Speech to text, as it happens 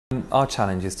Our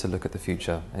challenge is to look at the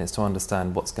future, and it's to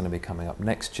understand what's going to be coming up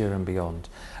next year and beyond.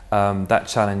 That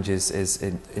challenge is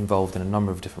involved in a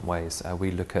number of different ways.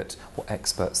 We look at what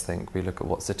experts think, we look at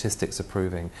what statistics are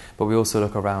proving, but we also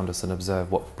look around us and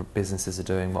observe what businesses are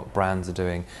doing, what brands are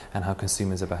doing, and how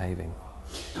consumers are behaving.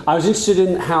 I was interested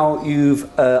in how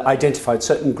you've identified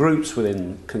certain groups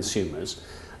within consumers,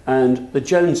 and the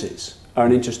Joneses are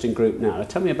an interesting group now.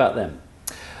 Tell me about them.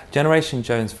 Generation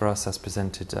Jones for us has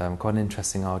presented quite an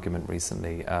interesting argument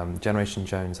recently. Generation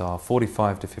Jones are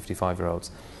 45 to 55-year-olds,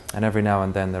 and every now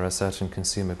and then there are certain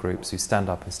consumer groups who stand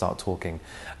up and start talking.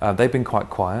 They've been quite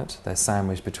quiet. They're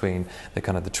sandwiched between the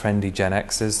kind of the trendy Gen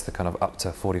X's, the kind of up to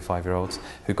 45-year-olds,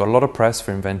 who got a lot of press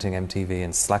for inventing MTV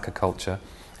and slacker culture,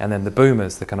 and then the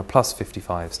boomers, the kind of plus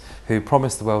 55s, who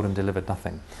promised the world and delivered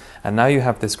nothing. And now you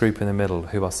have this group in the middle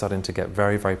who are starting to get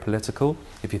very, very political.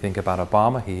 If you think about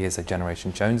Obama, he is a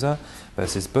Generation Joneser,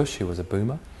 versus Bush, who was a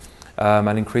boomer.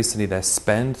 And increasingly their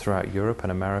spend throughout Europe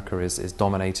and America is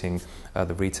dominating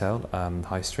the retail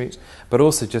high street, but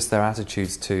also just their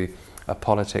attitudes to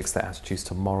politics, their attitudes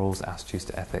to morals, attitudes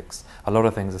to ethics. A lot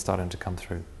of things are starting to come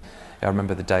through. I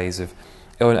remember the days of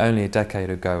only a decade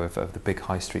ago of the big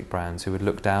high street brands who would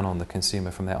look down on the consumer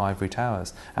from their ivory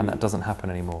towers, and that doesn't happen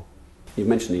anymore. You've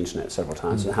mentioned the internet several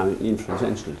times and how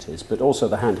influential it is, but also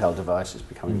the handheld device is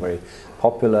becoming very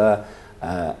popular.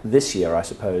 This year, I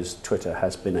suppose, Twitter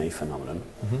has been a phenomenon.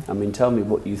 I mean, tell me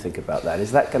what you think about that.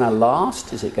 Is that going to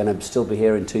last? Is it going to still be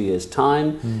here in 2 years'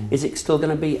 time? Is it still going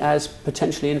to be as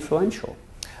potentially influential?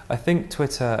 I think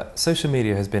Twitter, social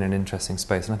media has been an interesting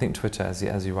space, and I think Twitter,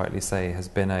 as you rightly say, has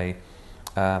been a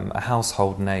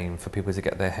household name for people to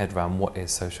get their head around what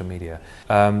is social media.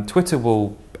 Twitter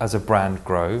will, as a brand,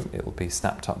 grow. It will be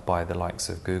snapped up by the likes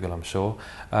of Google, I'm sure,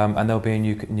 and there'll be a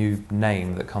new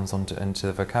name that comes into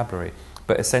the vocabulary.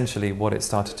 But essentially what it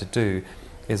started to do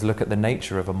is look at the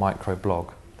nature of a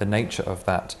microblog, the nature of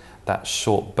that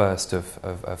short burst of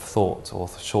thought or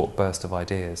short burst of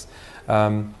ideas.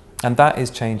 And that is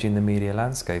changing the media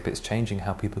landscape. It's changing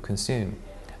how people consume.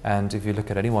 And if you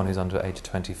look at anyone who's under the age of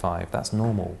 25, that's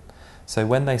normal. So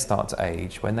when they start to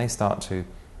age, when they start to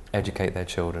educate their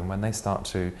children, when they start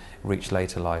to reach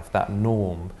later life, that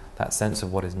norm, that sense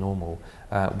of what is normal,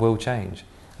 will change.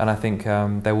 And I think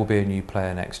there will be a new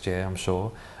player next year, I'm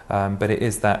sure. But it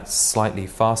is that slightly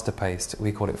faster paced,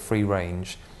 we call it free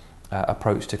range,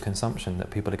 approach to consumption that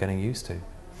people are getting used to.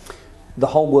 The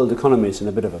whole world economy is in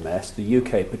a bit of a mess, the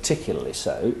UK particularly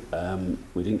so.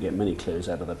 We didn't get many clues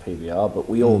out of the PBR, but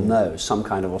we all know some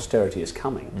kind of austerity is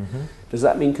coming. Does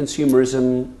that mean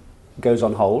consumerism goes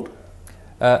on hold?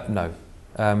 No.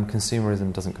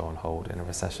 Consumerism doesn't go on hold in a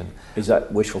recession. Is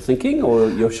that wishful thinking, or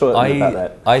you're sure about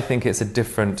that? I think it's a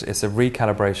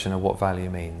recalibration of what value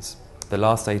means. The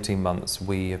last 18 months,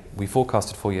 we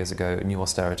forecasted 4 years ago new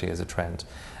austerity as a trend,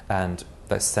 and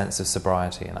that sense of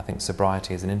sobriety, and I think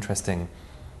sobriety is an interesting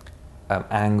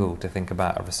angle to think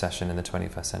about a recession in the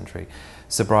 21st century.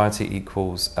 Sobriety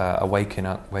equals a waking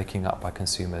up by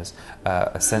consumers,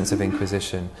 a sense of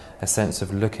inquisition, a sense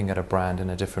of looking at a brand in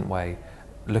a different way,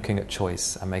 looking at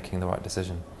choice and making the right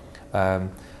decision.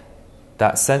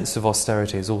 That sense of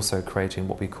austerity is also creating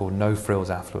what we call no-frills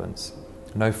affluence.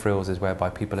 No frills is whereby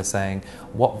people are saying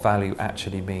what value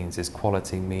actually means is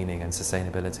quality, meaning and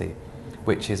sustainability,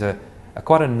 which is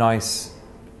quite a nice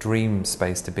dream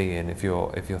space to be in if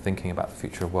you're thinking about the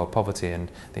future of world poverty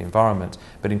and the environment.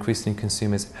 But increasingly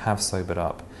consumers have sobered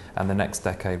up, and the next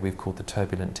decade we've called the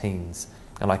turbulent teens.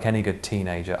 And like any good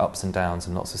teenager, ups and downs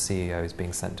and lots of CEOs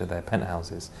being sent to their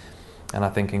penthouses. And I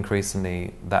think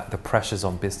increasingly that the pressures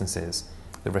on businesses,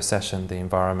 the recession, the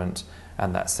environment,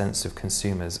 and that sense of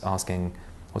consumers asking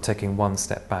or taking one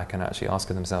step back and actually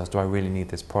asking themselves, do I really need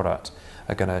this product,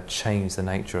 are going to change the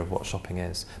nature of what shopping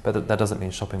is. But that doesn't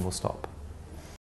mean shopping will stop.